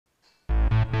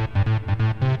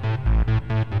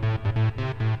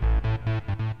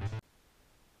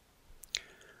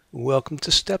Welcome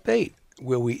to Step 8,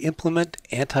 where we implement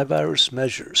antivirus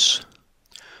measures.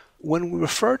 When we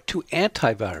refer to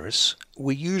antivirus,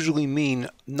 we usually mean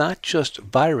not just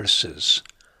viruses,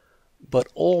 but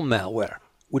all malware,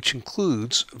 which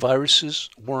includes viruses,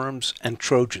 worms, and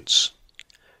Trojans.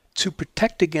 To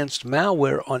protect against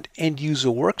malware on end-user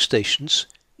workstations,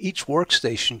 each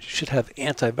workstation should have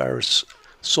antivirus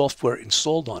software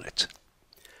installed on it.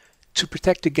 To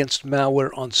protect against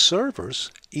malware on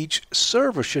servers, each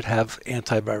server should have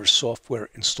antivirus software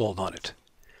installed on it.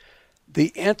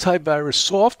 The antivirus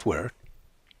software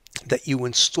that you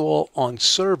install on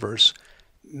servers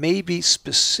may be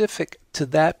specific to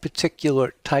that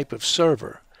particular type of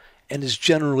server and is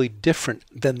generally different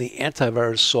than the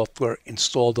antivirus software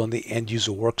installed on the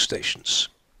end-user workstations.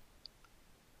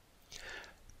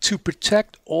 To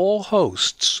protect all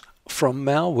hosts from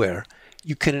malware,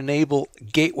 you can enable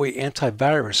Gateway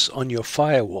Antivirus on your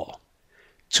firewall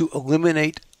to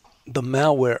eliminate the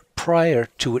malware prior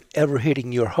to it ever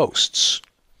hitting your hosts.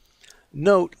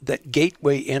 Note that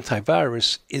Gateway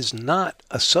Antivirus is not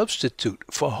a substitute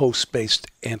for host-based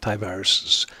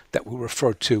antiviruses that we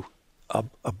refer to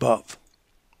above.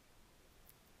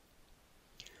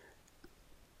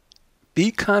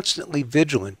 Be constantly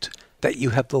vigilant that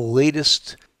you have the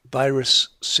latest virus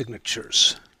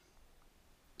signatures.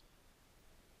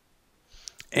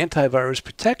 Antivirus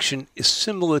protection is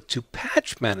similar to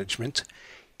patch management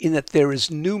in that there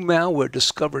is new malware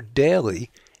discovered daily,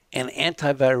 and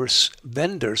antivirus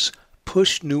vendors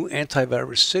push new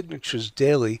antivirus signatures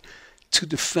daily to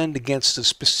defend against a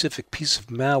specific piece of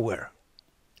malware.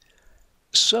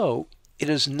 So, it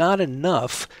is not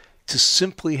enough to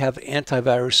simply have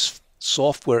antivirus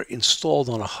software installed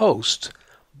on a host,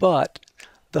 but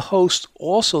the host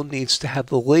also needs to have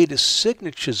the latest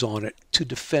signatures on it to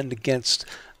defend against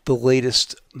the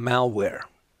latest malware.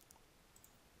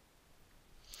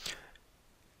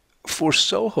 For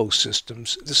Soho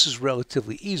systems, this is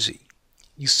relatively easy.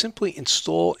 You simply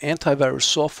install antivirus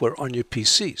software on your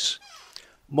PCs.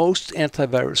 Most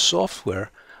antivirus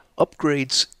software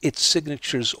upgrades its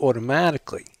signatures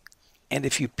automatically, and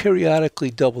if you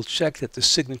periodically double check that the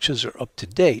signatures are up to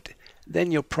date,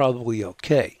 then you're probably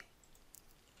okay.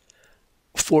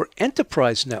 For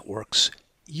enterprise networks,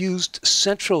 used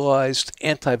centralized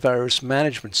antivirus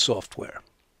management software.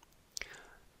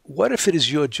 What if it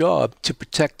is your job to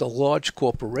protect a large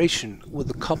corporation with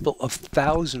a couple of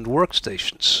thousand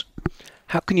workstations?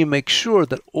 How can you make sure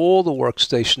that all the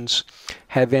workstations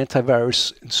have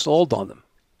antivirus installed on them?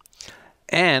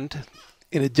 And,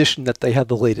 in addition, that they have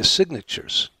the latest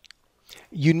signatures.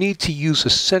 You need to use a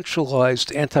centralized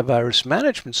antivirus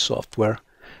management software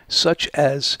such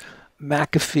as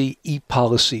McAfee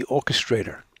ePolicy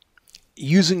Orchestrator.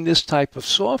 Using this type of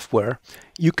software,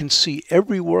 you can see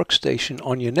every workstation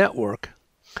on your network,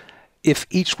 if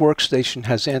each workstation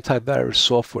has antivirus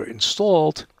software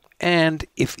installed, and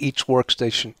if each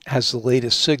workstation has the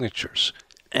latest signatures,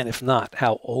 and if not,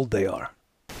 how old they are.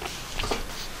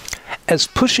 As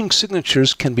pushing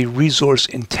signatures can be resource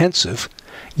intensive,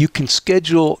 you can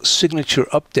schedule signature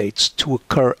updates to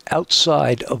occur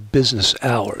outside of business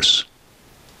hours.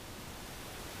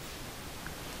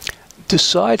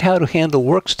 Decide how to handle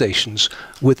workstations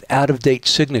with out-of-date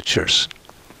signatures.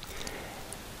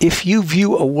 If you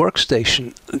view a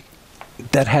workstation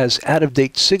that has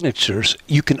out-of-date signatures,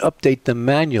 you can update them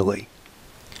manually.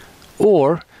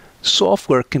 Or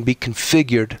software can be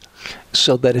configured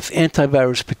so that if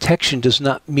antivirus protection does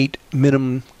not meet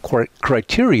minimum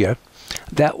criteria,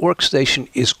 that workstation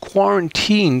is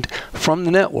quarantined from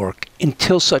the network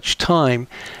until such time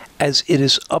as it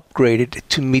is upgraded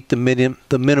to meet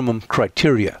the minimum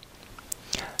criteria.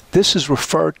 This is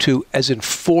referred to as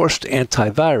enforced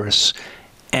antivirus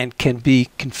and can be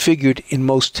configured in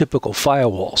most typical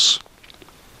firewalls.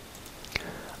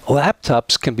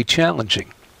 Laptops can be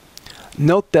challenging.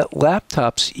 Note that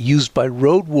laptops used by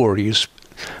road warriors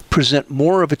present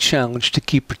more of a challenge to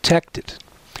keep protected.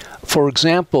 For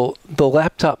example, the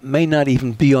laptop may not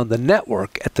even be on the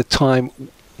network at the time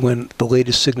when the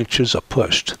latest signatures are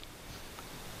pushed.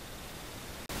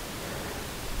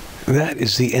 That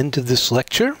is the end of this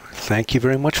lecture. Thank you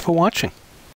very much for watching.